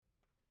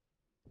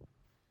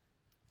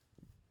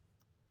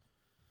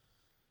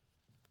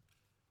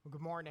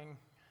Good morning.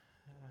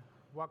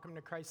 Welcome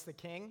to Christ the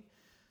King.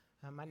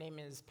 My name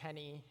is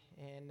Penny,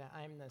 and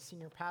I'm the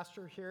senior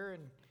pastor here.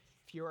 And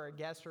if you are a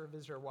guest or a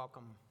visitor,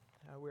 welcome.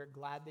 We're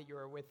glad that you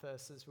are with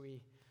us as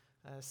we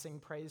sing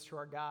praise to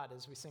our God,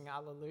 as we sing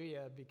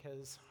Alleluia,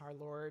 because our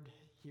Lord,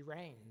 He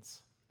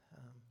reigns.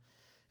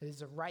 It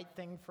is a right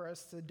thing for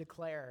us to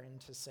declare and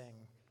to sing.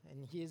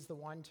 And He is the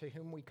one to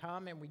whom we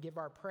come and we give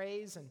our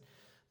praise, and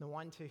the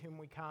one to whom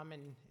we come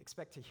and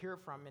expect to hear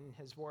from in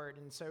His Word.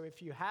 And so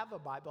if you have a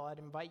Bible, I'd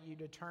invite you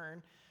to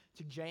turn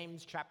to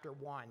James chapter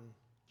 1.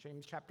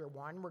 James chapter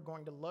 1, we're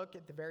going to look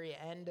at the very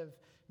end of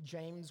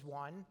James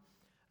 1.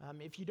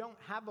 If you don't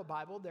have a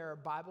Bible, there are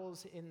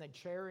Bibles in the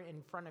chair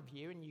in front of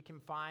you, and you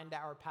can find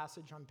our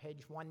passage on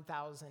page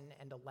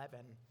 1011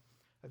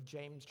 of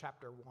James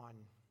chapter 1.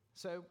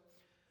 So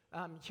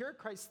here at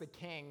Christ the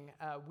King,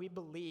 we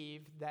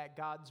believe that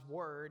God's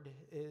Word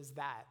is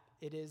that.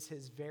 It is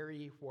His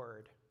very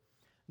Word.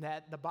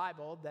 That the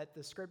Bible, that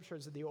the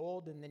scriptures of the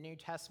Old and the New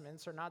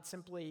Testaments are not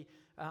simply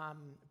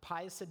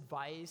pious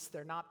advice.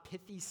 They're not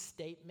pithy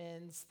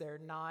statements.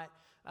 They're not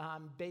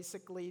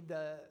basically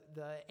the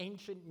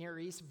ancient Near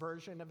East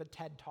version of a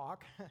TED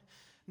Talk.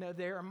 No,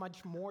 they are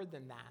much more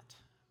than that.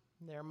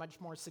 They are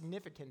much more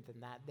significant than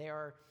that. They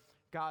are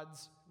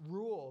God's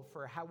rule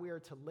for how we are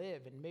to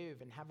live and move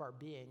and have our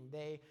being.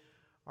 They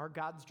are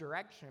God's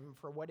direction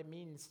for what it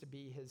means to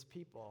be His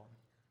people.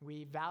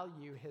 We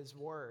value His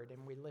Word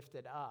and we lift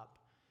it up.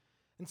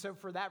 And so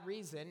for that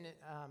reason,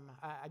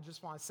 I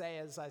just want to say,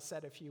 as I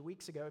said a few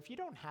weeks ago, if you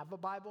don't have a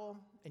Bible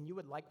and you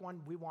would like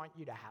one, we want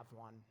you to have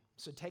one.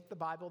 So take the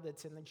Bible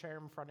that's in the chair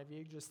in front of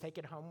you. Just take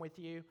it home with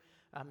you.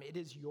 It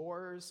is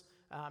yours.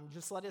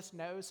 Just let us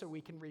know so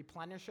we can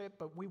replenish it.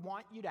 But we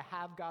want you to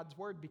have God's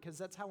Word because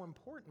that's how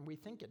important we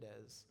think it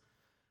is.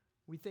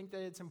 We think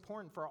that it's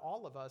important for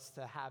all of us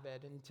to have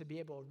it and to be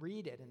able to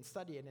read it and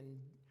study it and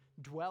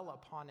dwell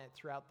upon it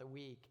throughout the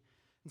week.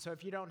 And so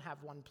if you don't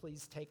have one,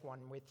 please take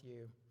one with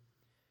you.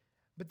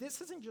 But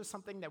this isn't just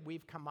something that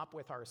we've come up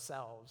with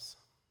ourselves.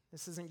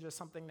 This isn't just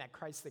something that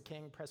Christ the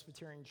King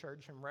Presbyterian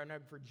Church in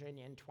Roanoke,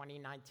 Virginia in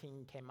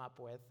 2019 came up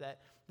with, that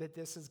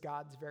this is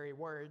God's very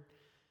Word.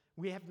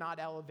 We have not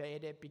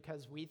elevated it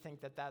because we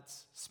think that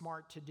that's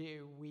smart to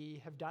do. We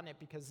have done it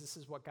because this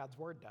is what God's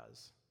Word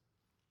does.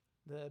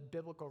 The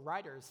biblical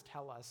writers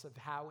tell us of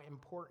how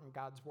important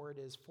God's Word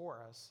is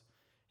for us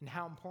and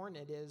how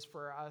important it is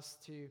for us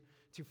to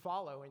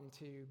follow and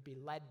to be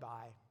led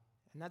by.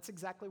 And that's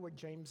exactly what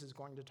James is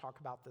going to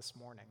talk about this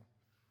morning.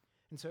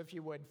 And so if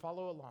you would,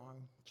 follow along,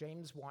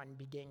 James 1,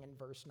 beginning in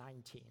verse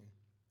 19.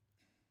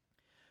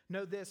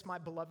 Know this, my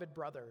beloved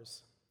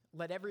brothers,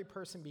 let every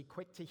person be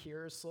quick to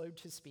hear, slow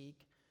to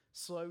speak,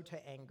 slow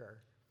to anger.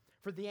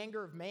 For the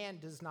anger of man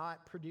does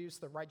not produce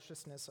the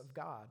righteousness of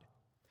God.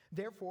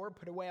 Therefore,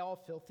 put away all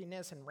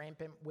filthiness and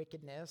rampant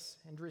wickedness,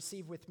 and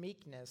receive with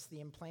meekness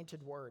the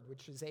implanted word,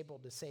 which is able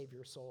to save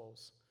your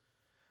souls.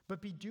 But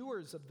be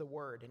doers of the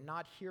word, and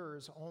not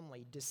hearers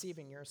only,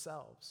 deceiving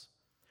yourselves.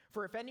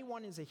 For if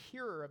anyone is a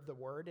hearer of the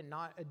word and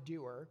not a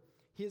doer,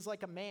 he is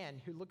like a man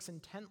who looks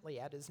intently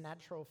at his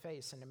natural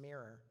face in a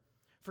mirror.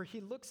 For he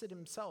looks at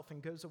himself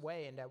and goes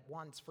away and at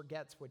once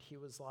forgets what he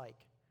was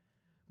like.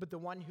 But the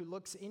one who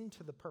looks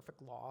into the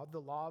perfect law, the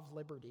law of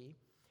liberty,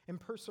 and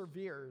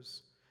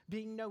perseveres,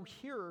 being no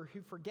hearer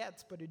who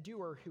forgets, but a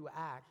doer who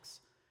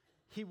acts,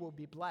 he will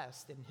be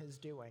blessed in his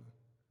doing.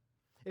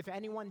 If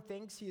anyone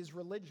thinks he is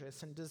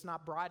religious and does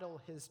not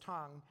bridle his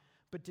tongue,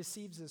 but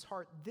deceives his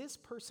heart, this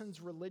person's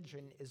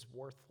religion is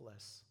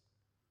worthless.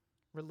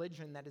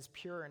 Religion that is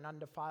pure and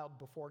undefiled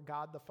before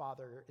God the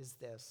Father is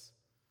this: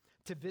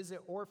 to visit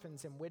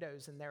orphans and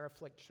widows in their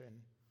affliction,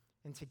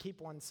 and to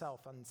keep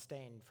oneself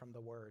unstained from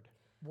the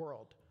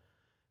world.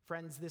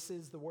 Friends, this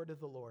is the word of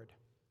the Lord.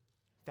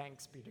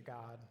 Thanks be to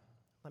God.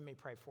 Let me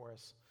pray for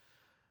us.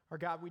 Our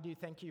God, we do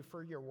thank you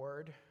for your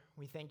word.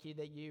 We thank you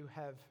that you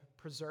have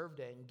preserved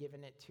it and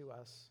given it to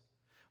us.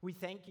 We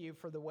thank you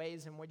for the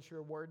ways in which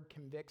your word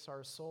convicts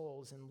our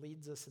souls and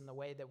leads us in the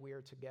way that we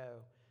are to go.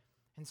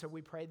 And so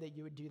we pray that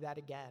you would do that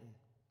again.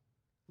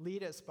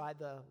 Lead us by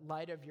the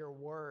light of your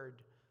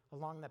word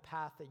along the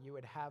path that you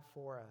would have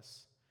for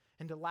us.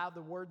 And allow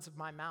the words of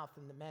my mouth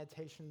and the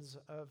meditations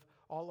of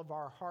all of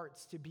our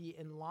hearts to be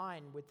in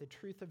line with the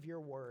truth of your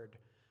word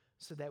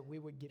so that we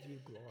would give you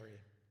glory.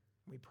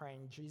 We pray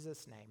in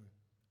Jesus' name.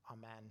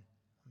 Amen.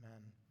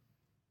 Amen.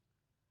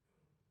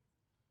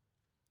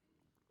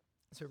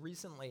 So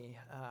recently,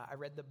 I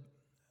read the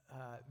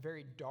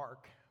very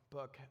dark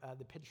book,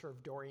 The Picture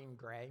of Dorian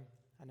Gray.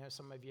 I know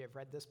some of you have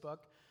read this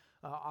book.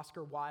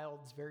 Oscar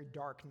Wilde's very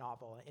dark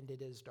novel, and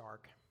it is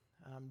dark.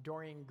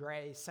 Dorian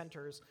Gray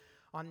centers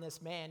on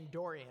this man,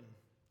 Dorian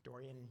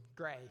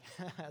Gray,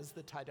 as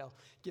the title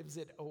gives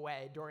it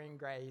away, Dorian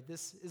Gray.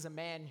 This is a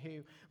man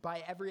who,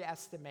 by every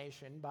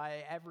estimation,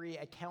 by every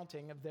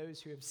accounting of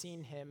those who have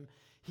seen him,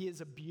 he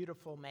is a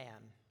beautiful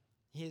man.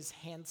 He is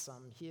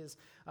handsome. He is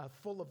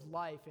full of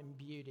life and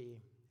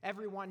beauty.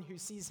 Everyone who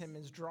sees him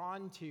is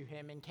drawn to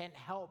him and can't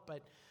help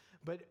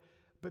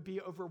but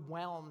be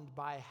overwhelmed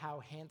by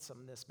how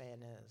handsome this man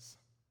is.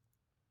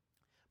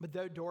 But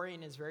though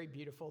Dorian is very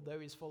beautiful, though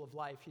he's full of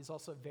life, he's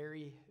also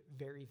very,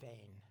 very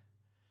vain.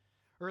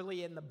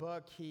 Early in the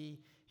book,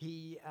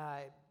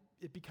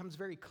 it becomes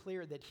very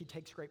clear that he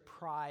takes great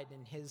pride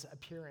in his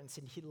appearance,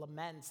 and he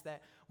laments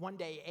that one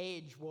day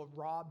age will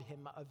rob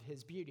him of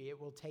his beauty. It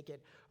will take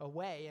it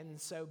away.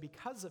 And so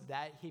because of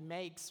that, he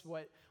makes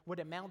what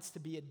amounts to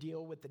be a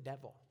deal with the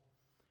devil,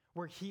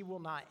 where he will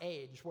not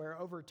age, where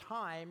over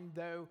time,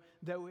 though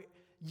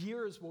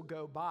years will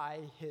go by,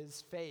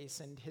 his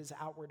face and his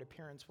outward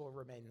appearance will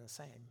remain the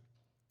same.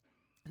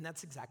 And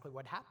that's exactly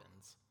what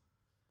happens.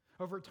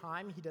 Over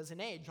time, he doesn't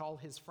age. All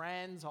his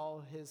friends,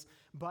 all his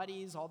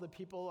buddies, all the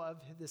people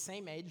of the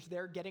same age,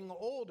 they're getting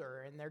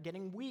older and they're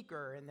getting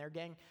weaker and they're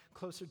getting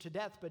closer to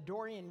death. But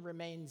Dorian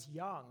remains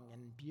young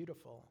and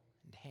beautiful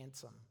and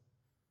handsome.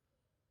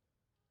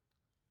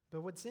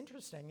 But what's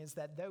interesting is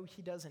that though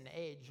he doesn't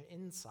age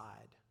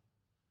inside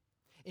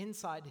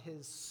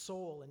his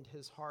soul and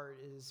his heart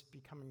is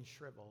becoming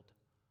shriveled.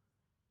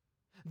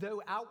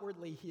 Though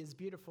outwardly he is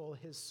beautiful,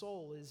 his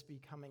soul is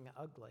becoming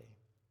ugly.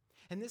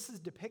 And this is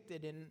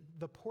depicted in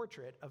the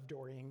portrait of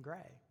Dorian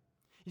Gray.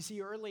 You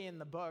see, early in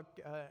the book,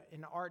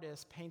 an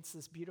artist paints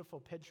this beautiful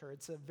picture.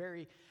 It's a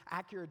very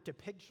accurate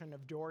depiction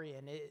of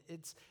Dorian.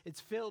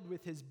 It's filled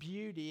with his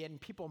beauty,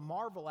 and people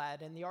marvel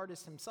at it. And the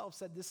artist himself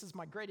said, "This is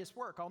my greatest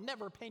work. I'll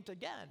never paint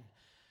again."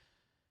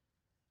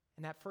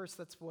 And at first,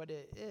 that's what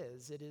it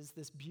is. It is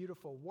this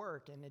beautiful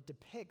work, and it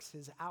depicts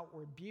his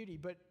outward beauty.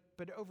 But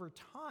over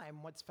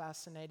time, what's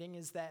fascinating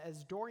is that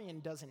as Dorian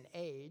doesn't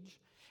age,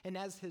 and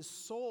as his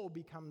soul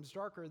becomes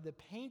darker, the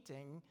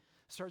painting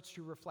starts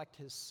to reflect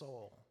his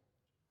soul.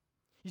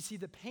 You see,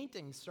 the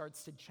painting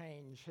starts to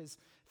change. His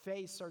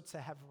face starts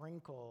to have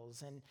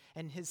wrinkles,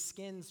 and his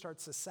skin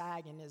starts to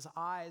sag, and his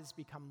eyes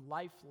become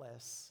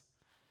lifeless.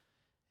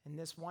 And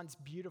this once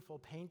beautiful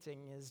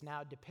painting is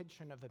now a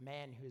depiction of a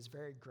man who is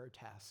very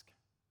grotesque.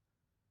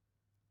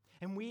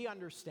 And we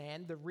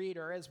understand, the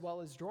reader as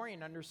well as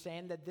Dorian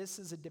understand, that this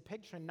is a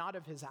depiction not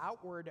of his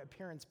outward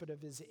appearance, but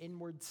of his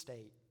inward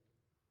state.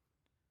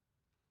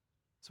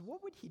 So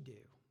what would he do?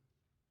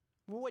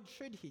 Well, what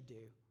should he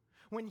do?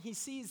 When he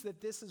sees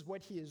that this is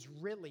what he is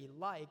really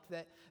like,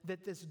 that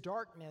this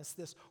darkness,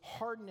 this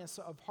hardness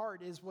of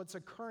heart is what's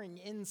occurring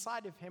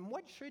inside of him,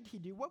 what should he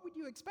do? What would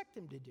you expect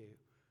him to do?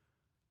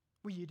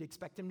 Well, you'd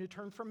expect him to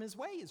turn from his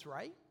ways,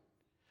 right?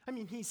 I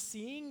mean, he's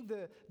seeing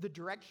the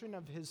direction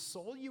of his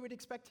soul. You would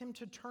expect him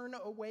to turn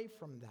away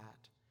from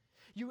that.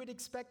 You would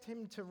expect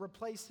him to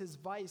replace his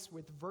vice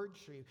with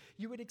virtue.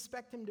 You would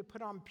expect him to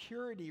put on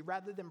purity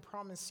rather than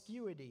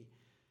promiscuity.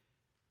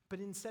 But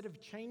instead of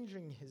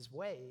changing his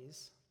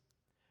ways,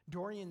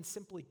 Dorian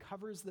simply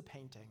covers the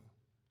painting,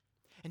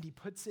 and he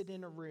puts it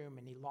in a room,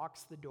 and he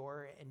locks the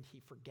door, and he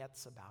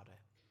forgets about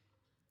it.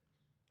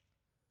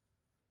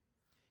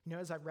 You know,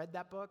 as I read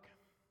that book,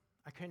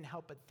 I couldn't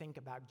help but think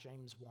about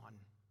James 1.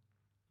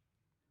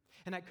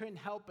 And I couldn't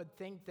help but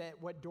think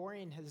that what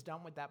Dorian has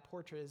done with that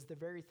portrait is the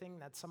very thing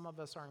that some of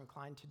us are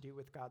inclined to do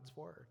with God's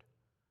word.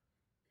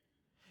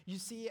 You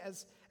see,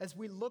 as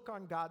we look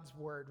on God's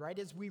word, right,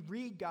 as we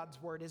read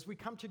God's word, as we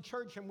come to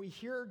church and we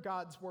hear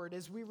God's word,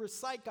 as we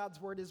recite God's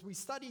word, as we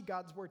study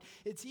God's word,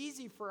 it's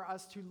easy for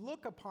us to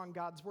look upon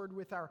God's word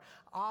with our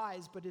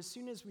eyes, but as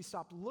soon as we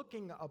stop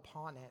looking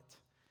upon it,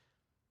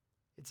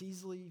 it's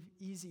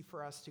easy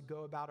for us to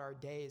go about our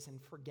days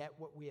and forget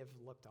what we have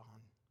looked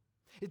on.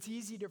 It's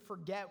easy to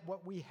forget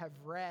what we have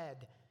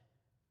read,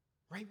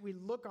 right? We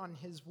look on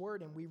his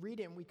word and we read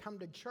it and we come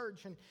to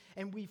church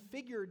and we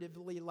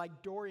figuratively,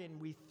 like Dorian,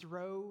 we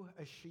throw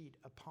a sheet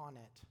upon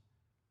it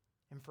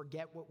and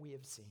forget what we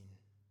have seen.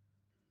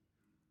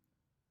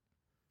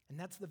 And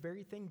that's the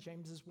very thing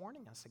James is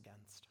warning us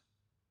against.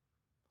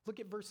 Look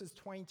at verses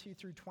 22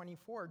 through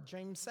 24.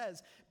 James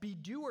says, "Be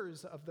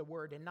doers of the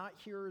word and not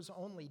hearers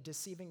only,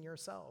 deceiving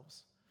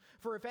yourselves.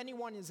 For if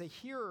anyone is a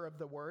hearer of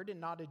the word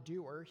and not a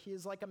doer, he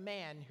is like a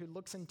man who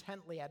looks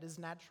intently at his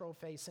natural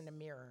face in a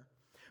mirror.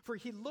 For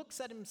he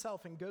looks at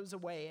himself and goes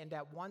away and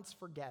at once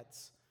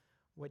forgets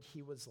what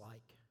he was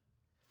like."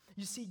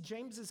 You see,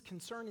 James's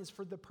concern is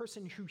for the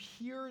person who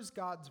hears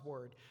God's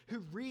word, who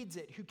reads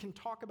it, who can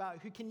talk about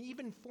it, who can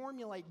even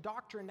formulate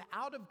doctrine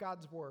out of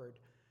God's word,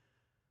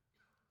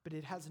 but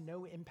it has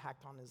no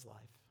impact on his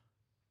life.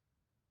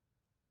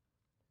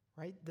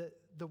 Right?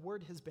 The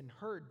word has been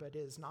heard, but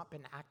it has not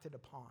been acted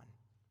upon.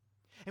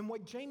 And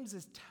what James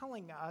is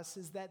telling us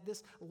is that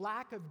this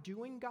lack of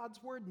doing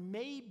God's word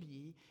may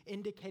be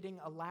indicating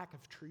a lack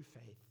of true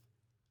faith.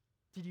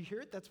 Did you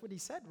hear it? That's what he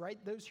said,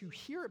 right? Those who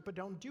hear it but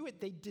don't do it,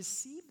 they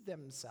deceive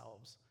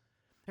themselves.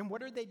 And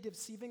what are they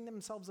deceiving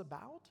themselves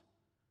about?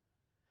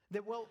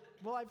 That, well,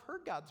 I've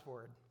heard God's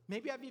word.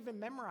 Maybe I've even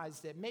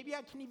memorized it. Maybe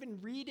I can even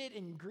read it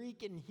in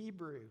Greek and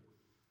Hebrew.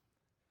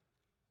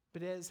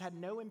 But it has had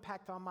no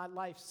impact on my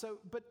life. So,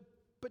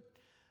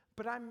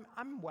 but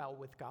I'm well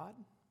with God,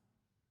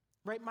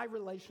 right? My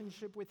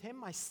relationship with him,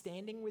 my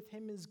standing with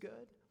him is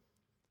good.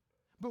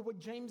 But what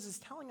James is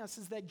telling us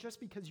is that just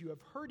because you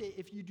have heard it,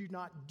 if you do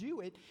not do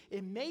it,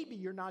 it may be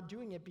you're not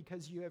doing it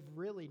because you have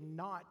really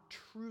not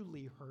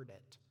truly heard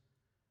it.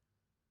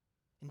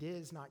 and it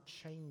has not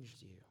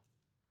changed you.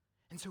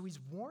 And so he's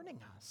warning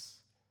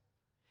us.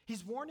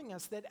 He's warning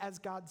us that as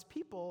God's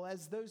people,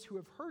 as those who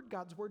have heard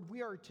God's word,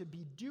 we are to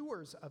be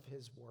doers of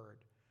his word,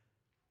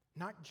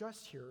 not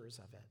just hearers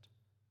of it.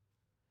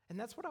 And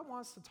that's what I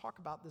want us to talk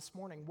about this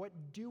morning, what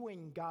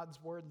doing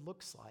God's word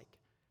looks like.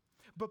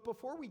 But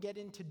before we get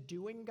into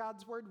doing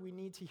God's word, we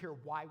need to hear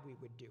why we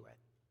would do it.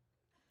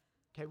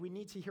 Okay, we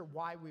need to hear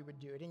why we would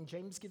do it. And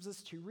James gives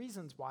us two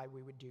reasons why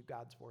we would do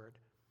God's word.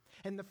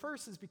 And the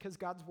first is because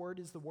God's word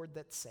is the word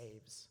that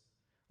saves.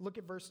 Look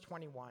at verse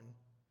 21.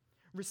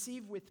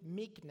 Receive with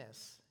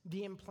meekness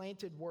the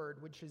implanted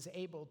word which is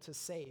able to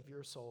save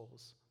your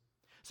souls.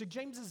 So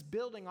James is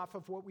building off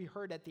of what we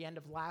heard at the end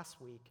of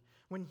last week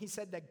when he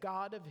said that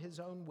God of his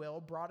own will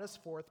brought us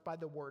forth by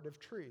the word of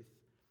truth.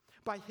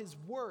 By his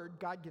word,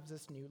 God gives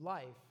us new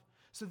life.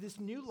 So this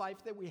new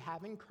life that we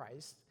have in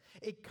Christ,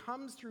 it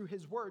comes through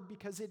his word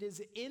because it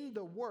is in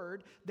the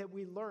word that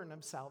we learn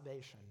of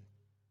salvation.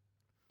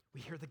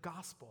 We hear the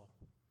gospel,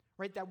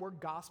 right? That word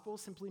gospel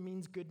simply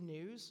means good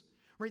news,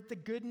 right? The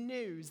good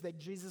news that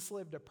Jesus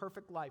lived a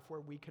perfect life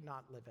where we could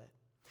not live it.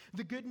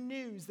 The good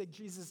news that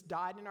Jesus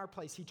died in our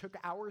place. He took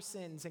our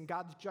sins and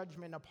God's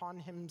judgment upon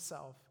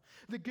himself.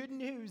 The good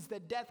news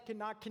that death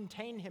cannot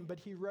contain him, but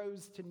he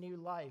rose to new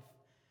life.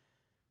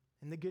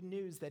 And the good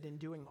news that in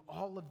doing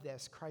all of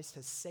this, Christ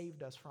has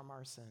saved us from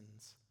our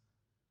sins.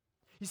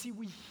 You see,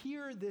 we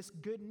hear this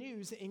good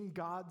news in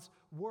God's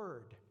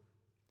word.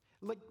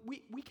 Like,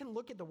 we can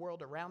look at the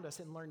world around us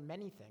and learn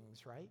many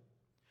things, right?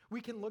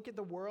 We can look at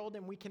the world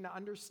and we can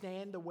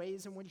understand the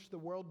ways in which the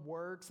world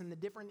works and the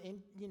different,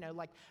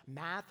 like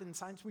math and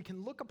science. We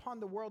can look upon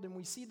the world and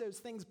we see those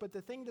things, but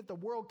the thing that the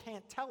world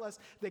can't tell us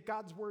that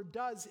God's word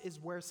does is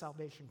where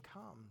salvation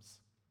comes.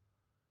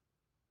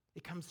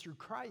 It comes through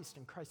Christ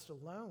and Christ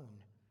alone.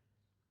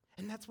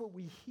 And that's what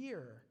we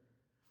hear,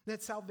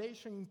 that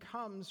salvation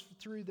comes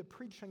through the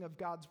preaching of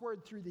God's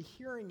word, through the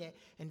hearing it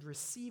and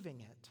receiving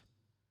it.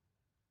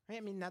 I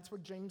mean, that's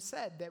what James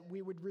said, that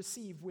we would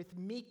receive with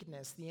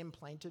meekness the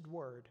implanted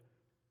word.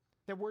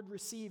 That word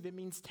receive, it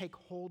means take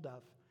hold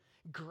of,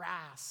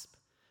 grasp,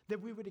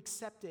 that we would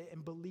accept it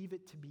and believe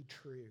it to be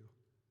true.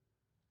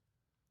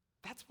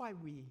 That's why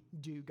we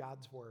do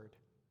God's word.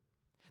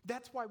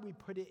 That's why we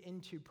put it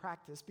into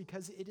practice,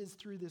 because it is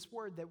through this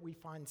word that we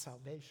find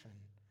salvation.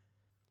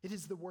 It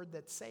is the word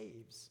that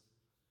saves.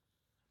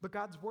 But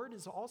God's word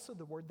is also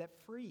the word that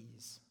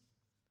frees.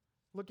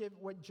 Look at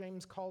what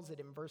James calls it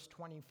in verse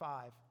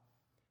 25.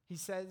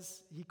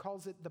 He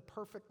calls it the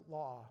perfect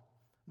law,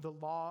 the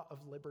law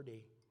of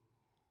liberty.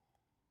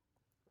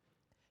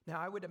 Now,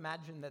 I would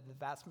imagine that the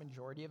vast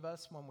majority of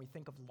us, when we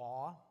think of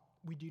law,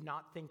 we do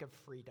not think of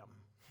freedom.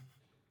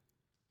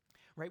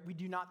 Right? We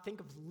do not think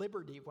of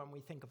liberty when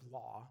we think of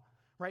law.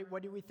 Right?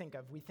 What do we think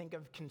of? We think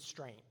of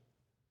constraint.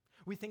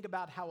 We think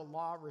about how a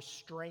law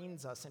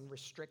restrains us and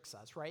restricts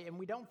us, right? And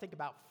we don't think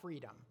about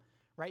freedom,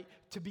 right?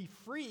 To be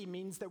free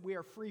means that we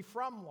are free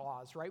from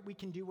laws, right? We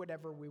can do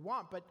whatever we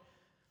want.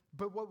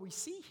 But what we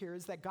see here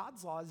is that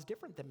God's law is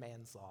different than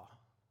man's law,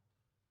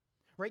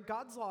 right?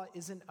 God's law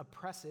isn't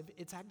oppressive.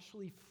 It's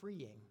actually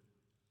freeing.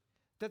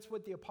 That's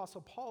what the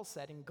Apostle Paul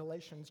said in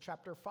Galatians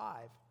chapter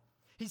 5.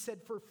 He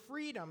said, "For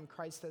freedom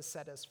Christ has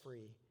set us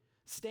free.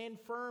 Stand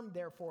firm,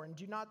 therefore, and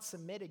do not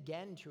submit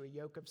again to a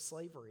yoke of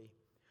slavery.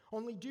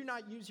 Only do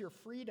not use your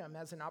freedom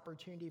as an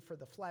opportunity for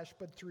the flesh,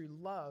 but through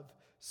love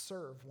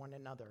serve one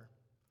another."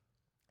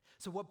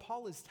 So what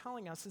Paul is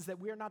telling us is that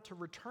we are not to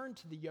return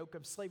to the yoke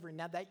of slavery.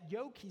 Now, that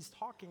yoke he's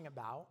talking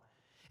about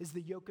is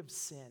the yoke of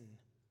sin.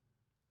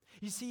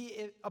 You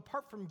see,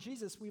 apart from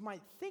Jesus, we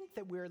might think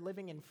that we're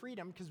living in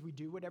freedom because we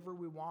do whatever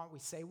we want, we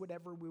say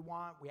whatever we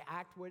want, we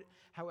act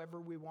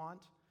however we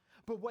want.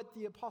 But what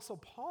the Apostle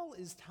Paul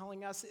is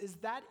telling us is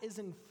that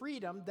isn't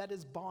freedom, that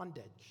is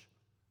bondage.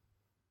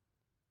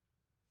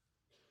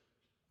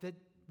 That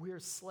we are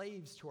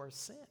slaves to our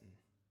sin.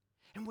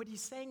 And what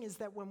he's saying is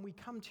that when we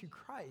come to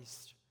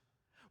Christ,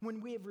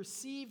 when we have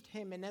received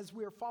him and as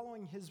we are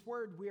following his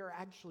word, we are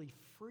actually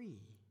free.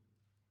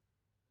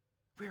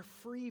 We are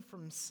free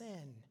from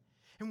sin.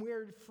 And we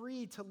are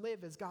free to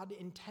live as God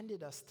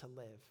intended us to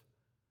live.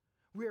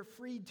 We are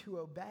free to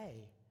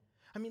obey.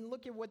 I mean,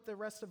 look at what the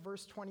rest of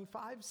verse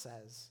 25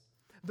 says.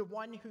 The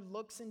one who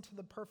looks into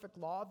the perfect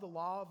law, the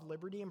law of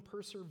liberty, and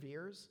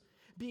perseveres,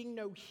 being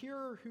no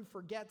hearer who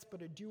forgets,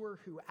 but a doer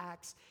who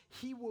acts,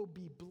 he will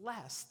be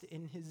blessed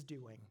in his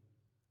doing.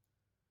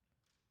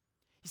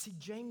 You see,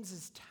 James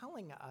is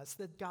telling us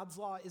that God's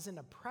law isn't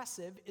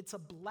oppressive, it's a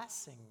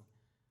blessing.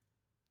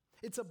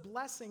 It's a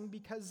blessing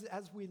because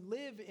as we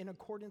live in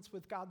accordance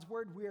with God's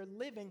word, we are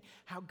living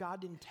how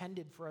God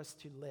intended for us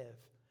to live.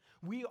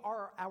 We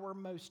are our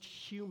most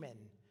human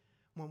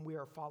when we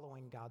are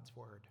following God's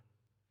word.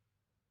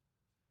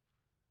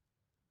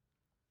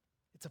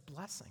 It's a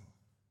blessing.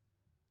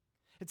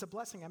 It's a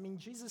blessing. I mean,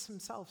 Jesus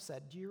himself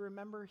said, do you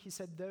remember? He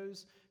said,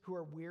 "Those who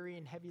are weary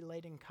and heavy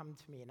laden, come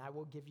to me and I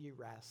will give you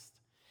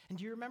rest." And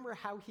do you remember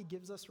how he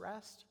gives us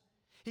rest?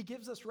 He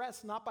gives us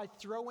rest not by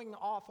throwing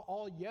off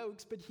all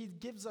yokes, but he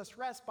gives us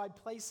rest by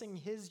placing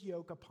his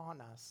yoke upon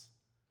us.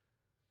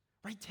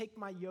 right? Take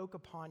my yoke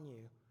upon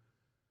you,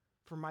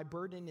 for my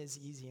burden is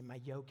easy and my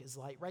yoke is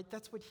light, right?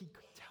 That's what he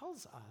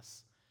tells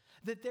us,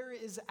 that there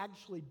is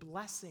actually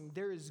blessing,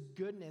 there is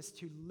goodness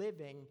to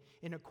living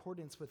in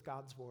accordance with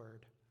God's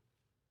word.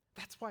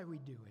 That's why we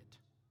do it.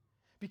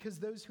 Because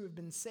those who have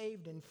been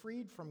saved and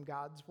freed from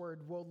God's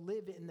word will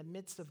live in the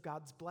midst of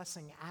God's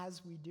blessing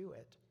as we do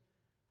it.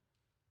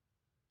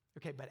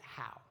 Okay, but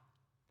how?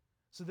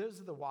 So those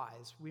are the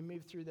whys. We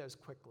move through those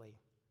quickly,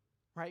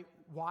 right?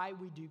 Why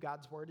we do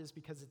God's word is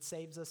because it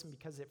saves us and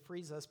because it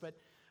frees us. But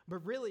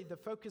really, the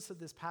focus of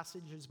this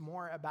passage is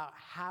more about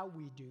how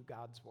we do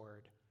God's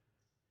word,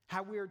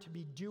 how we are to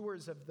be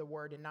doers of the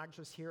word and not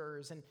just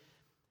hearers. And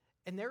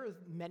there are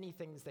many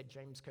things that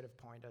James could have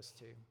pointed us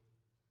to.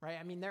 Right?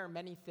 I mean, there are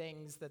many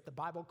things that the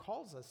Bible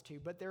calls us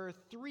to, but there are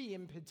three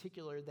in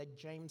particular that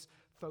James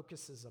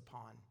focuses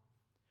upon.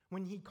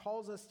 When he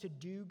calls us to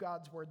do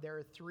God's word, there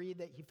are three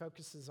that he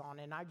focuses on,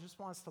 and I just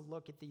want us to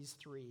look at these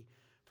three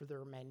for the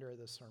remainder of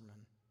the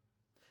sermon.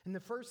 And the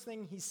first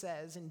thing he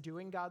says in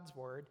doing God's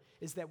word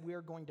is that we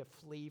are going to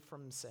flee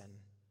from sin.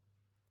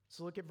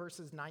 So look at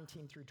verses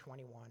 19 through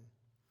 21.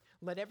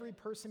 Let every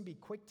person be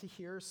quick to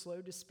hear,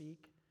 slow to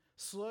speak,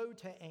 slow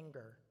to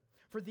anger.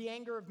 For the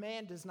anger of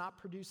man does not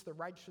produce the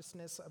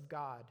righteousness of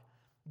God.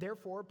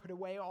 Therefore, put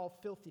away all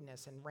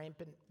filthiness and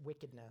rampant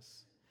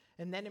wickedness.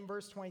 And then in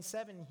verse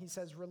 27, he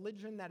says,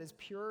 religion that is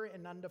pure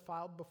and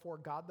undefiled before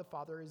God the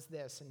Father is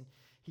this. And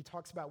he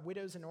talks about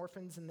widows and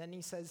orphans, and then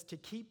he says, to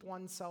keep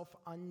oneself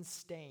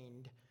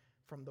unstained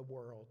from the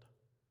world.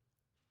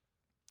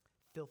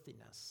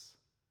 Filthiness,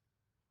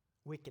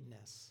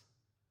 wickedness.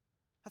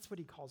 That's what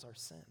he calls our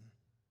sin.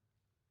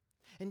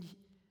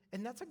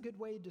 And that's a good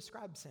way to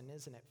describe sin,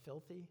 isn't it?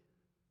 Filthy.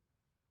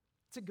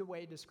 It's a good way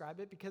to describe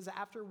it because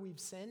after we've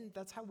sinned,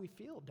 that's how we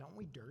feel, don't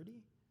we?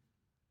 Dirty.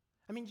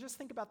 I mean, just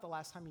think about the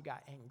last time you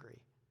got angry.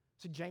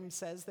 So James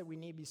says that we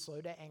need to be slow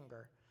to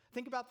anger.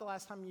 Think about the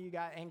last time you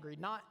got angry.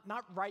 Not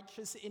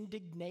righteous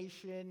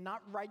indignation,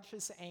 not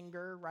righteous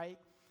anger, right?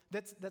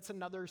 That's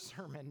another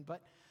sermon.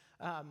 But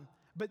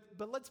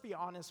let's be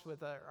honest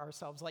with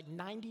ourselves. Like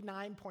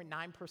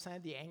 99.9%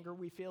 of the anger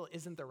we feel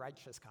isn't the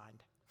righteous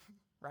kind,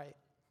 right?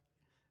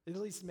 At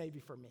least maybe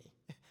for me.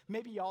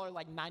 Maybe y'all are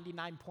like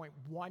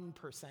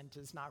 99.1%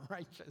 is not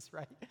righteous,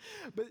 right?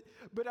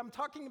 But I'm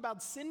talking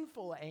about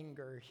sinful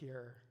anger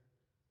here,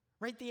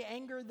 right? The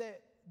anger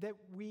that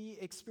we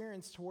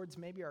experience towards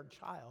maybe our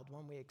child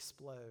when we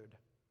explode,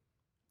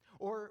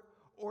 or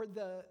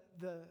the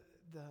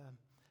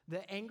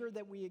anger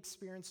that we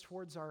experience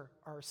towards our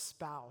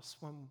spouse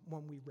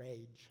when we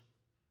rage,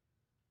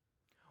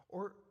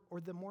 or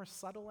the more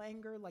subtle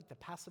anger like the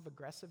passive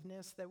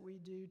aggressiveness that we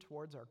do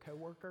towards our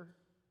coworker.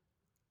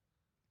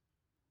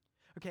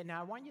 Okay,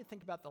 now I want you to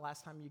think about the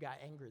last time you got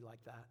angry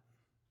like that.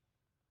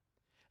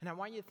 And I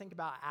want you to think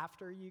about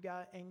after you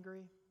got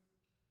angry.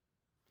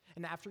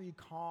 And after you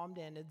calmed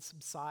and it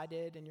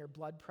subsided and your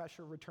blood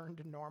pressure returned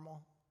to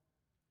normal.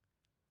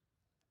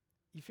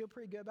 You feel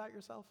pretty good about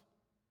yourself?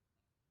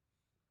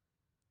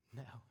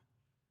 No.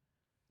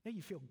 No,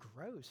 you feel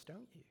gross,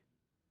 don't you?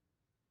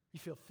 You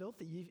feel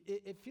filthy.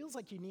 It feels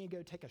like you need to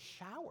go take a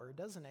shower,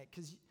 doesn't it?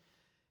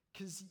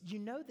 Because you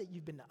know that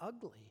you've been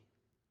ugly.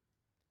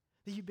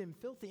 That you've been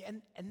filthy.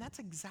 And that's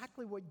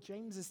exactly what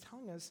James is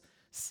telling us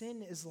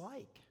sin is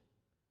like.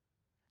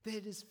 That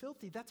it is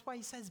filthy. That's why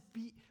he says,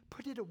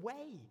 put it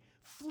away.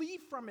 Flee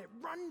from it.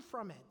 Run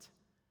from it.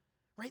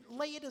 Right?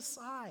 Lay it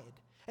aside.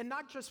 And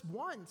not just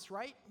once,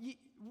 right?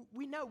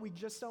 We know we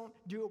just don't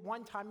do it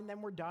one time and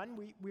then we're done.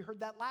 We heard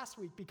that last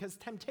week because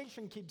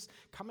temptation keeps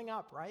coming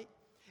up, right?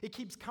 It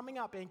keeps coming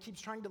up and it keeps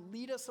trying to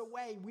lead us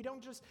away. We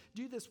don't just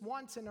do this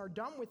once and are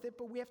done with it,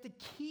 but we have to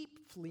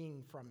keep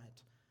fleeing from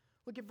it.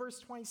 Look at verse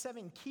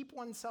 27. Keep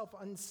oneself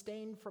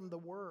unstained from the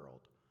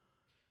world,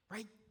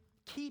 right?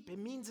 Keep, it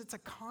means it's a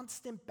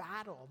constant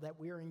battle that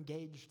we are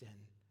engaged in.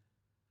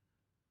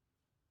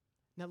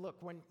 Now look,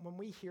 when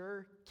we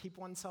hear keep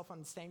oneself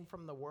unstained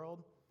from the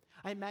world,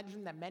 I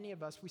imagine that many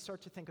of us, we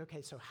start to think,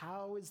 okay, so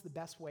how is the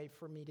best way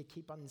for me to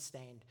keep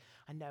unstained?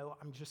 I know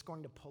I'm just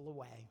going to pull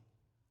away.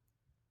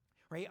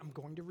 Right? I'm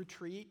going to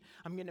retreat.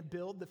 I'm going to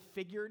build the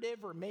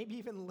figurative or maybe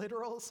even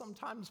literal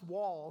sometimes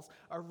walls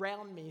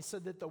around me so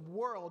that the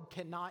world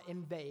cannot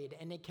invade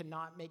and it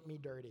cannot make me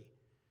dirty.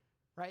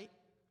 Right?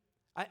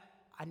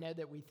 I know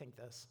that we think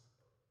this.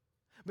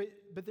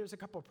 But there's a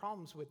couple of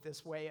problems with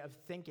this way of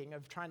thinking,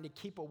 of trying to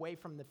keep away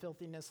from the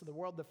filthiness of the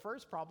world. The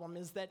first problem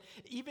is that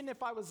even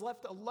if I was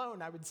left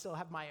alone, I would still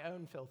have my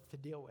own filth to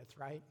deal with,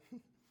 right? I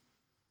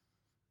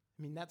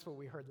mean, that's what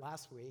we heard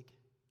last week.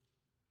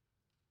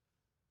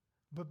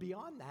 But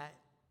beyond that,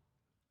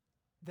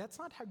 that's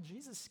not how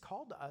Jesus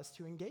called us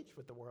to engage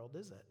with the world,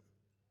 is it?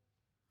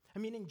 I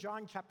mean, in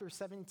John chapter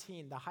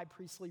 17, the high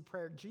priestly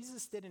prayer,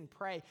 Jesus didn't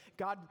pray,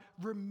 God,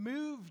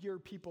 remove your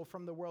people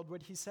from the world.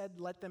 What he said,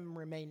 let them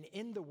remain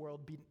in the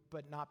world,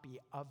 but not be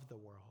of the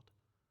world.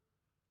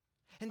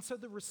 And so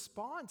the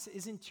response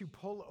isn't to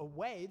pull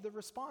away. The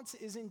response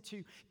isn't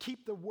to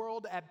keep the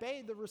world at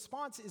bay. The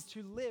response is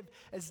to live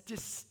as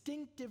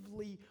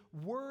distinctively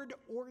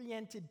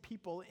word-oriented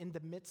people in the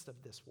midst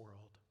of this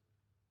world.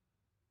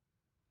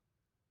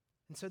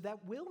 And so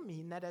that will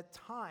mean that at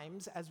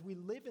times, as we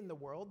live in the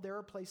world, there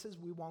are places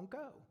we won't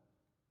go.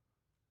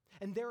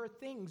 And there are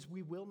things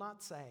we will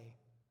not say.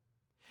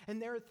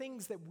 And there are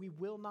things that we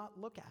will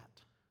not look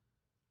at.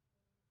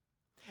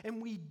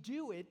 And we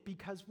do it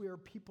because we are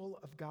people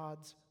of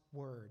God's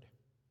word.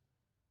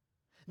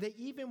 That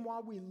even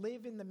while we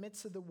live in the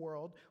midst of the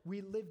world,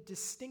 we live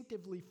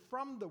distinctively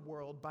from the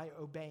world by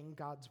obeying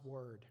God's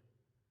word.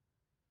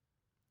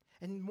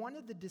 And one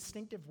of the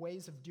distinctive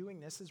ways of doing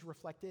this is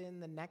reflected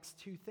in the next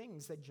two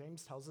things that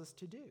James tells us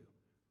to do.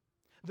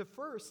 The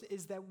first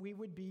is that we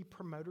would be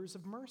promoters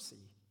of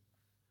mercy.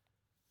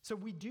 So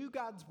we do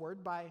God's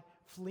word by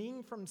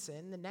fleeing from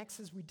sin. The next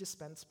is we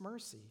dispense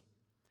mercy.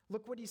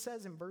 Look what he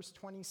says in verse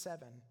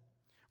 27.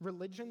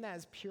 Religion that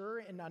is pure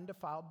and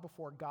undefiled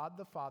before God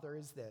the Father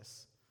is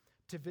this,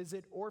 to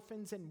visit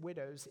orphans and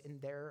widows in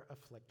their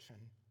affliction.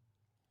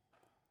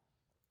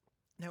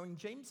 Now, in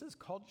James's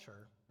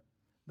culture,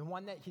 the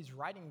one that he's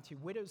writing to,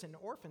 widows and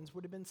orphans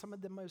would have been some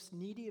of the most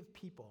needy of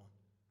people.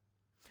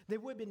 They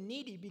would have been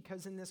needy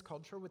because in this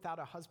culture, without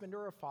a husband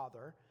or a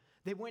father,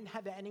 they wouldn't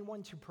have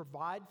anyone to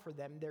provide for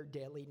them their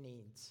daily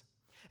needs.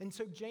 And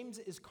so James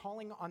is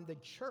calling on the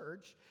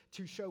church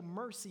to show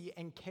mercy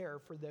and care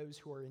for those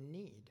who are in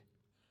need.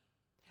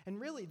 And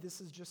really,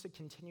 this is just a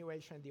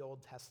continuation of the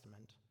Old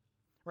Testament,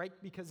 right?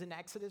 Because in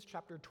Exodus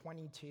chapter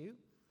 22,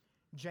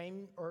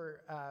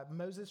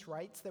 Moses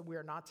writes that we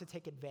are not to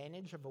take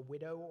advantage of a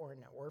widow or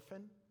an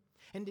orphan.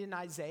 And in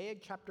Isaiah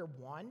chapter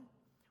 1,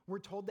 we're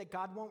told that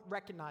God won't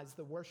recognize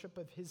the worship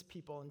of his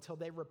people until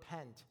they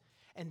repent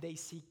and they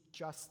seek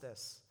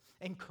justice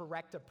and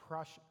correct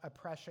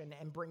oppression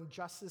and bring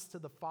justice to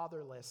the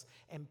fatherless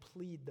and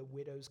plead the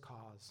widow's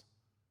cause.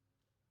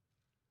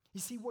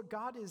 You see, what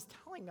God is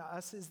telling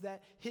us is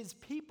that his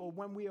people,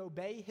 when we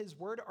obey his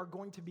word, are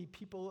going to be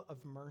people of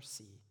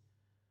mercy.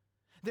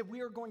 That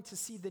we are going to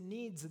see the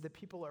needs of the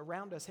people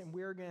around us, and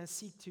we are going to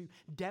seek to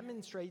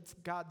demonstrate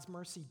God's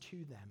mercy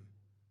to them.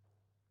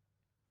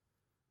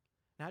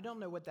 Now, I don't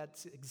know what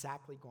that's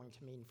exactly going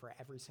to mean for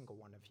every single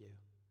one of you.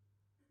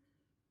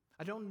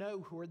 I don't know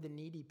who are the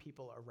needy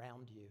people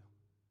around you.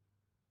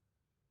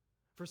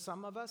 For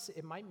some of us,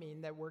 it might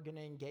mean that we're going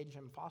to engage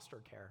in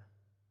foster care.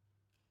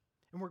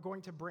 And we're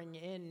going to bring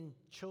in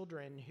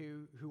children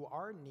who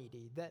are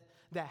needy, that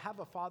have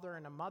a father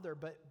and a mother,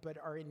 but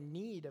are in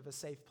need of a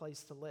safe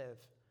place to live.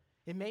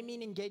 It may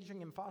mean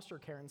engaging in foster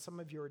care, and some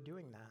of you are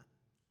doing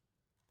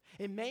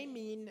that. It may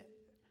mean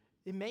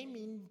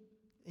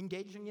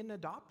engaging in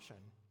adoption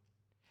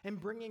and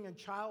bringing a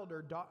child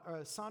or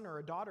a son or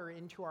a daughter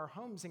into our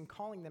homes and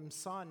calling them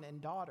son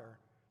and daughter,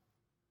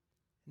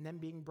 and then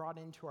being brought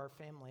into our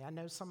family. I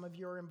know some of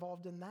you are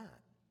involved in that.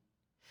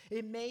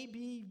 It may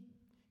be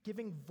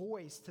giving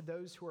voice to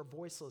those who are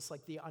voiceless,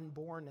 like the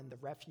unborn and the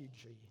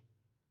refugee.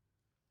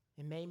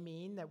 It may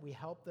mean that we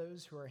help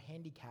those who are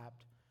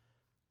handicapped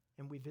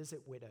and we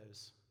visit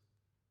widows,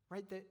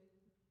 right?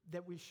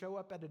 That we show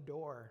up at a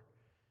door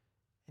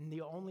and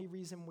the only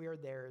reason we are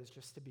there is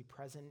just to be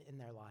present in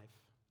their life.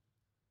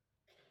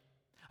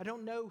 I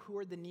don't know who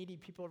are the needy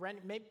people around.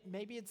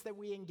 Maybe it's that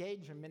we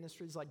engage in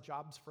ministries like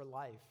Jobs for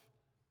Life,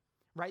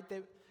 right?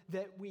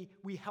 That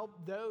we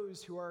help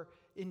those who are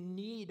in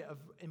need of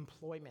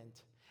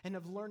employment and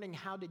of learning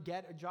how to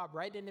get a job,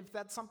 right? And if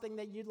that's something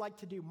that you'd like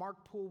to do,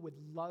 Mark Poole would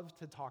love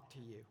to talk to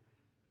you.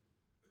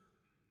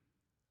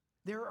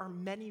 There are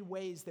many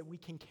ways that we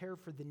can care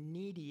for the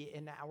needy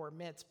in our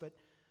midst, but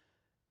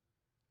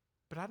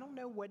I don't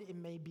know what it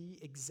may be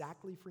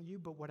exactly for you,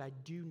 but what I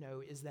do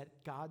know is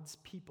that God's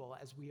people,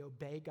 as we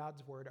obey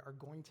God's word, are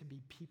going to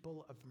be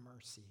people of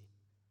mercy.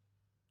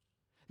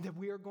 That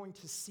we are going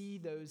to see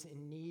those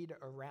in need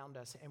around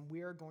us, and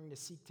we are going to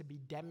seek to be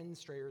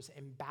demonstrators,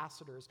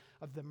 ambassadors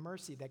of the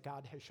mercy that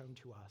God has shown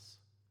to us.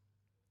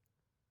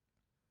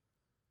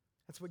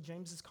 That's what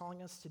James is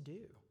calling us to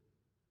do.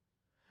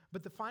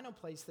 But the final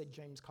place that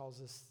James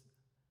calls us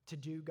to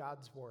do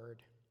God's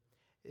word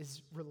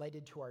is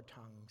related to our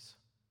tongues.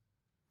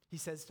 He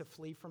says to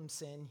flee from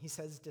sin. He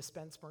says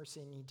dispense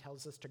mercy, and he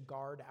tells us to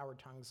guard our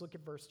tongues. Look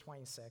at verse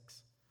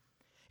 26.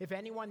 If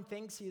anyone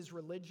thinks he is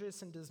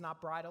religious and does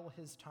not bridle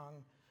his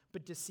tongue,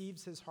 but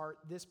deceives his heart,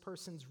 this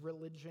person's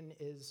religion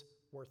is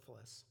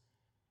worthless.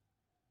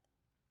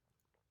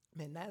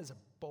 Man, that is a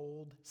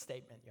bold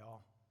statement,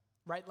 y'all.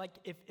 Right? Like,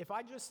 if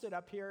I just stood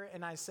up here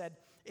and I said,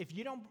 if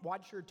you don't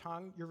watch your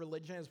tongue, your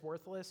religion is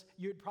worthless,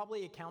 you'd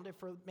probably account it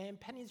for, man,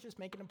 Penny's just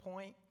making a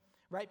point,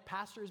 right?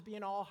 Pastor's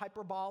being all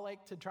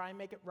hyperbolic to try and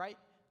make it right.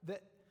 A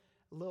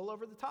little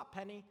over the top,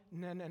 Penny.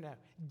 No.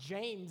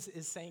 James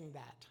is saying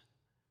that.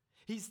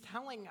 He's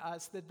telling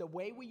us that the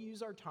way we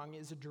use our tongue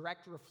is a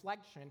direct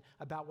reflection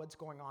about what's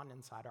going on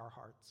inside our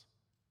hearts.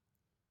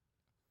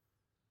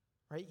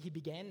 Right? He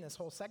began this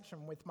whole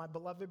section with, my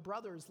beloved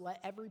brothers, let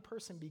every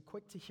person be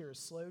quick to hear,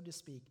 slow to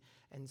speak,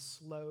 and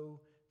slow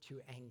to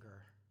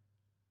anger.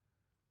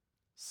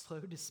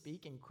 slow to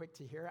speak and quick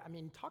to hear. I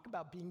mean, talk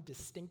about being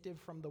distinctive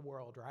from the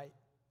world, right?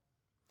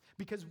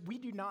 Because we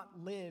do not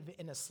live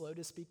in a slow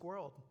to speak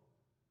world,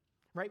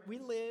 right? We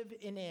live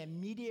in an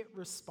immediate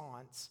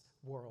response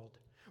world.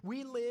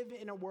 We live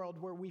in a world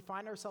where we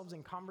find ourselves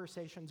in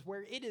conversations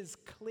where it is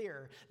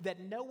clear that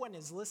no one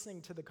is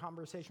listening to the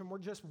conversation. We're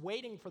just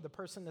waiting for the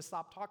person to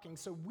stop talking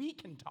so we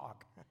can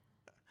talk.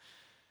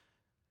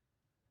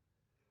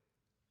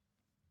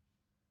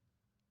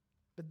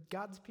 But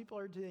God's people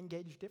are to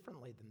engage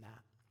differently than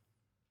that.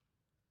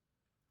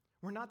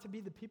 We're not to be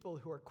the people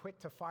who are quick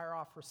to fire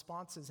off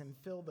responses and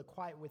fill the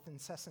quiet with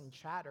incessant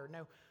chatter.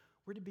 No,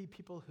 we're to be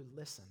people who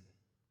listen.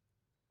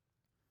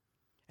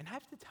 And I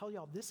have to tell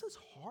y'all, this is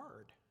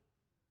hard.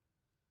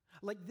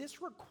 Like,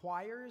 this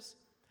requires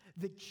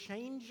the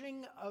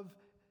changing of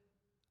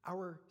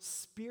our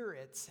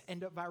spirits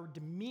and of our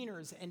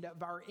demeanors and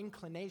of our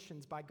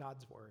inclinations by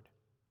God's word.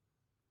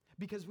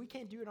 Because we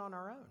can't do it on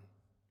our own.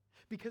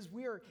 Because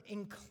we are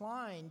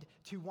inclined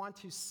to want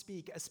to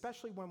speak,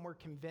 especially when we're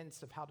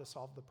convinced of how to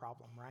solve the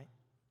problem, right?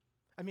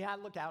 I mean, I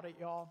look out at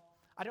y'all.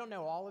 I don't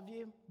know all of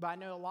you, but I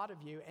know a lot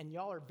of you, and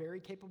y'all are very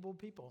capable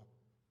people.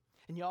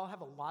 And y'all have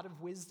a lot of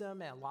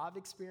wisdom and a lot of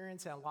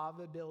experience and a lot of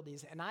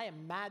abilities. And I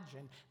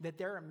imagine that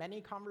there are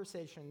many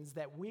conversations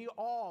that we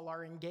all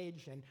are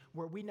engaged in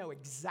where we know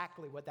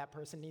exactly what that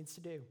person needs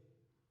to do.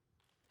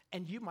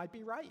 And you might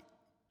be right.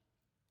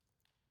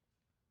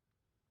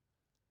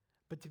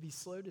 But to be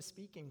slow to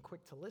speak and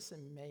quick to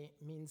listen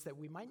means that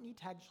we might need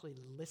to actually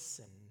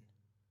listen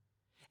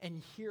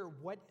and hear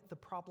what the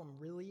problem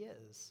really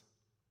is.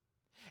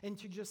 And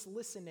to just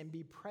listen and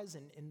be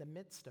present in the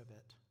midst of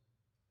it.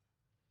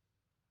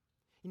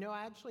 You know,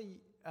 I actually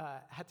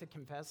had to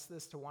confess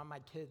this to one of my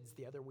kids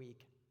the other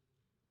week.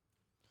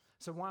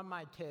 So one of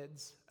my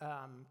kids,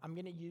 I'm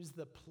going to use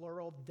the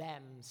plural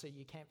them so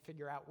you can't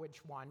figure out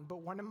which one,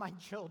 but one of my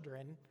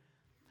children,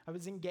 I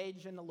was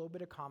engaged in a little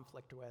bit of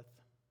conflict with.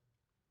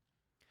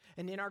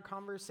 And in our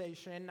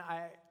conversation,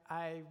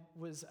 I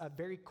was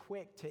very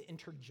quick to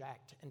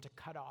interject and to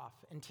cut off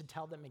and to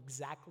tell them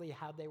exactly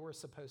how they were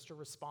supposed to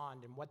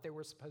respond and what they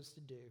were supposed to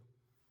do.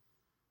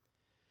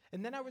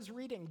 And then I was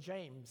reading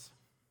James.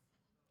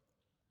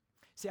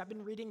 See, I've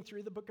been reading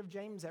through the book of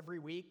James every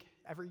week,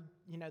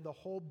 the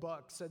whole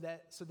book, so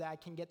that I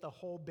can get the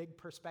whole big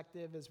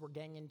perspective as we're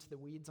getting into the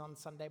weeds on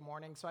Sunday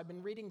morning. So I've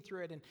been reading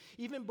through it, and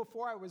even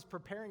before I was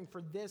preparing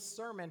for this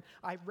sermon,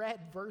 I read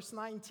verse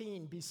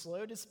 19, be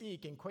slow to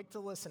speak and quick to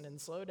listen and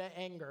slow to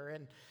anger.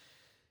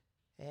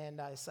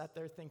 And I sat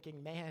there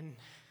thinking, man,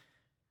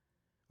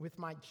 with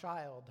my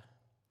child,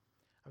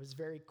 I was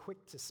very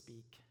quick to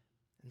speak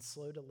and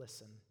slow to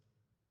listen.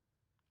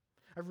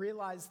 I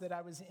realized that I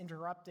was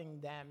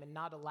interrupting them and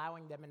not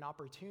allowing them an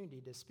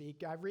opportunity to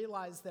speak. I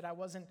realized that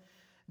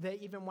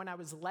even when I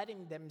was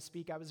letting them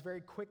speak, I was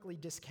very quickly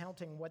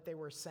discounting what they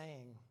were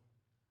saying.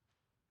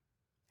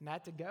 And I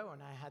had to go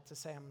and I had to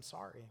say, I'm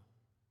sorry.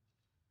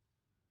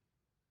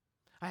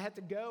 I had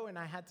to go and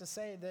I had to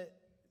say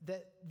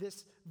that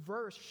this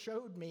verse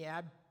showed me.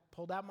 I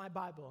pulled out my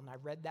Bible and I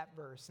read that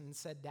verse and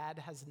said, Dad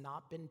has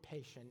not been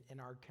patient in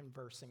our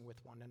conversing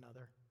with one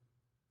another.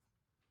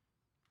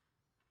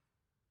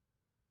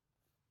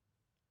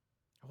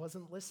 I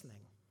wasn't listening.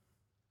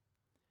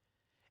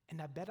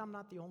 And I bet I'm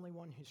not the only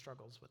one who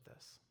struggles with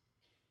this.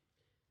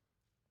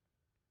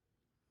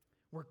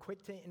 We're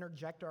quick to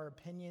interject our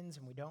opinions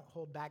and we don't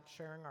hold back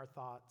sharing our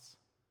thoughts.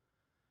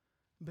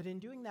 But in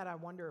doing that, I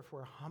wonder if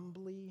we're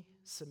humbly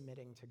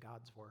submitting to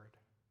God's word.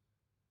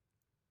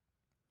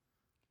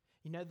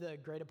 You know the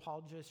great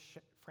apologist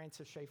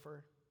Francis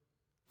Schaeffer?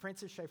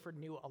 Francis Schaeffer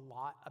knew a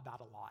lot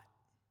about a lot.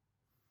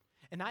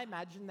 And I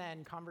imagine that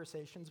in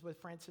conversations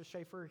with Francis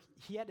Schaeffer,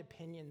 he had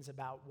opinions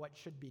about what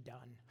should be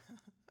done.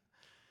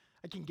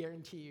 I can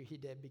guarantee you he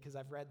did because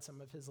I've read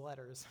some of his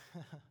letters.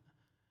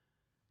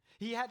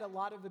 He had a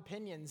lot of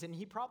opinions, and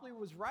he probably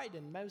was right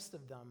in most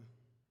of them.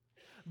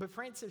 But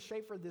Francis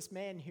Schaeffer, this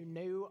man who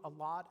knew a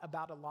lot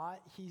about a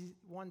lot, he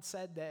once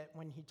said that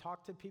when he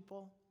talked to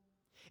people,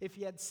 if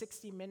he had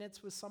 60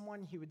 minutes with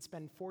someone, he would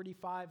spend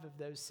 45 of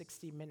those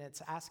 60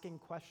 minutes asking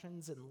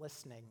questions and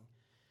listening,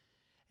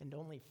 and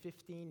only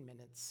 15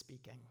 minutes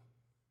speaking.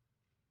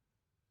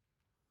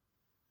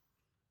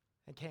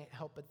 I can't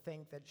help but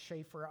think that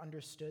Schaeffer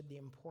understood the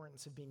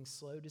importance of being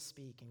slow to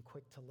speak and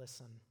quick to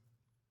listen.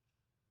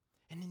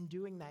 And in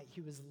doing that,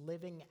 he was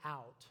living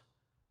out.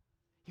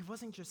 He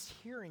wasn't just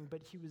hearing,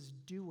 but he was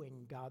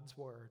doing God's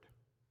word.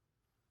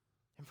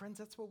 And friends,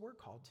 that's what we're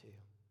called to.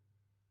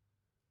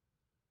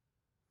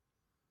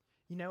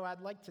 You know,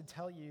 I'd like to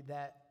tell you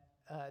that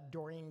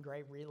Dorian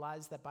Gray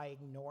realized that by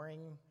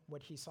ignoring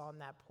what he saw in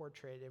that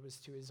portrait, it was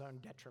to his own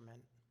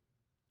detriment.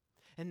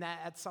 And that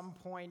at some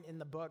point in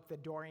the book,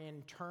 that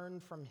Dorian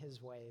turned from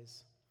his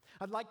ways.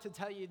 I'd like to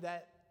tell you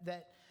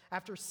that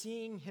after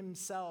seeing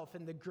himself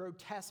in the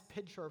grotesque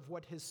picture of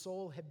what his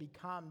soul had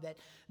become,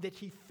 that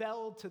he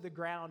fell to the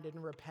ground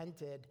and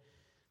repented,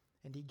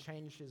 and he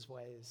changed his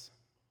ways.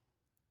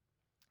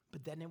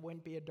 But then it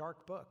wouldn't be a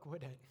dark book,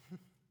 would it?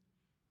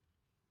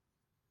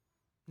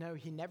 No,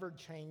 he never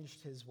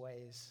changed his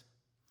ways.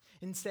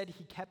 Instead,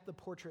 he kept the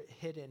portrait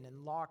hidden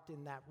and locked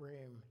in that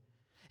room.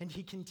 And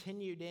he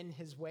continued in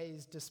his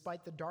ways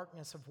despite the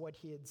darkness of what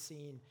he had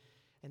seen,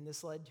 and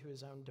this led to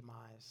his own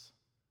demise.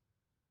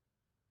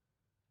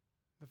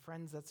 But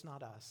friends, that's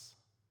not us.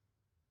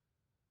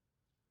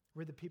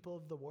 We're the people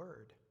of the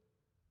Word.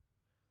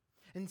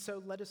 And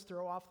so let us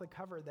throw off the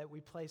cover that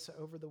we place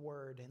over the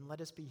Word, and let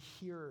us be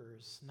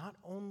hearers, not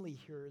only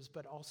hearers,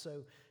 but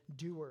also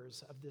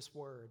doers of this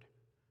Word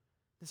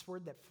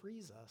that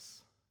frees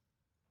us,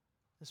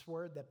 this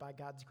Word that by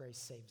God's grace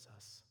saves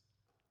us.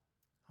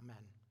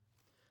 Amen.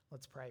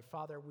 Let's pray.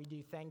 Father, we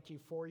do thank you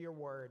for your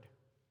Word.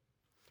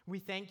 We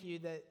thank you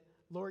that,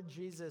 Lord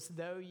Jesus,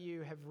 though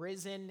you have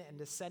risen and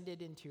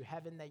ascended into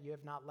heaven, that you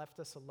have not left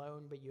us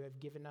alone, but you have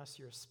given us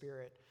your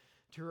Spirit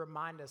to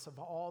remind us of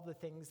all the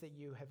things that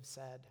you have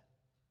said.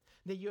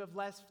 That you have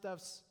left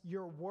us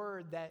your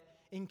word that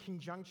in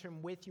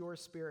conjunction with your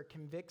Spirit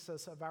convicts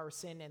us of our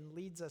sin and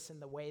leads us in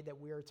the way that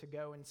we are to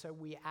go. And so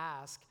we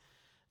ask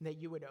that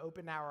you would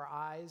open our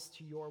eyes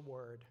to your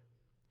word,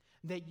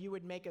 that you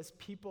would make us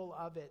people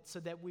of it so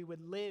that we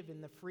would live in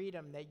the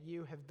freedom that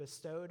you have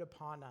bestowed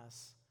upon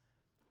us,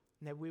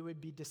 and that we would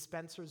be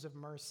dispensers of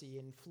mercy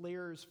and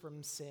fleers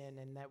from sin,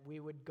 and that we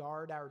would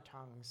guard our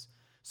tongues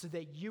so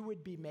that you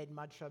would be made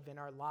much of in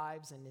our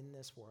lives and in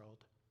this world.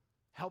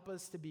 Help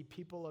us to be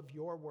people of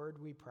your word,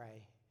 we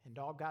pray. And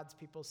all God's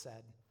people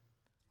said,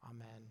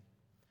 amen.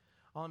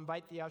 I'll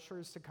invite the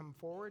ushers to come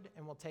forward,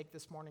 and we'll take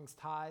this morning's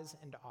tithes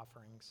and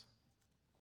offerings.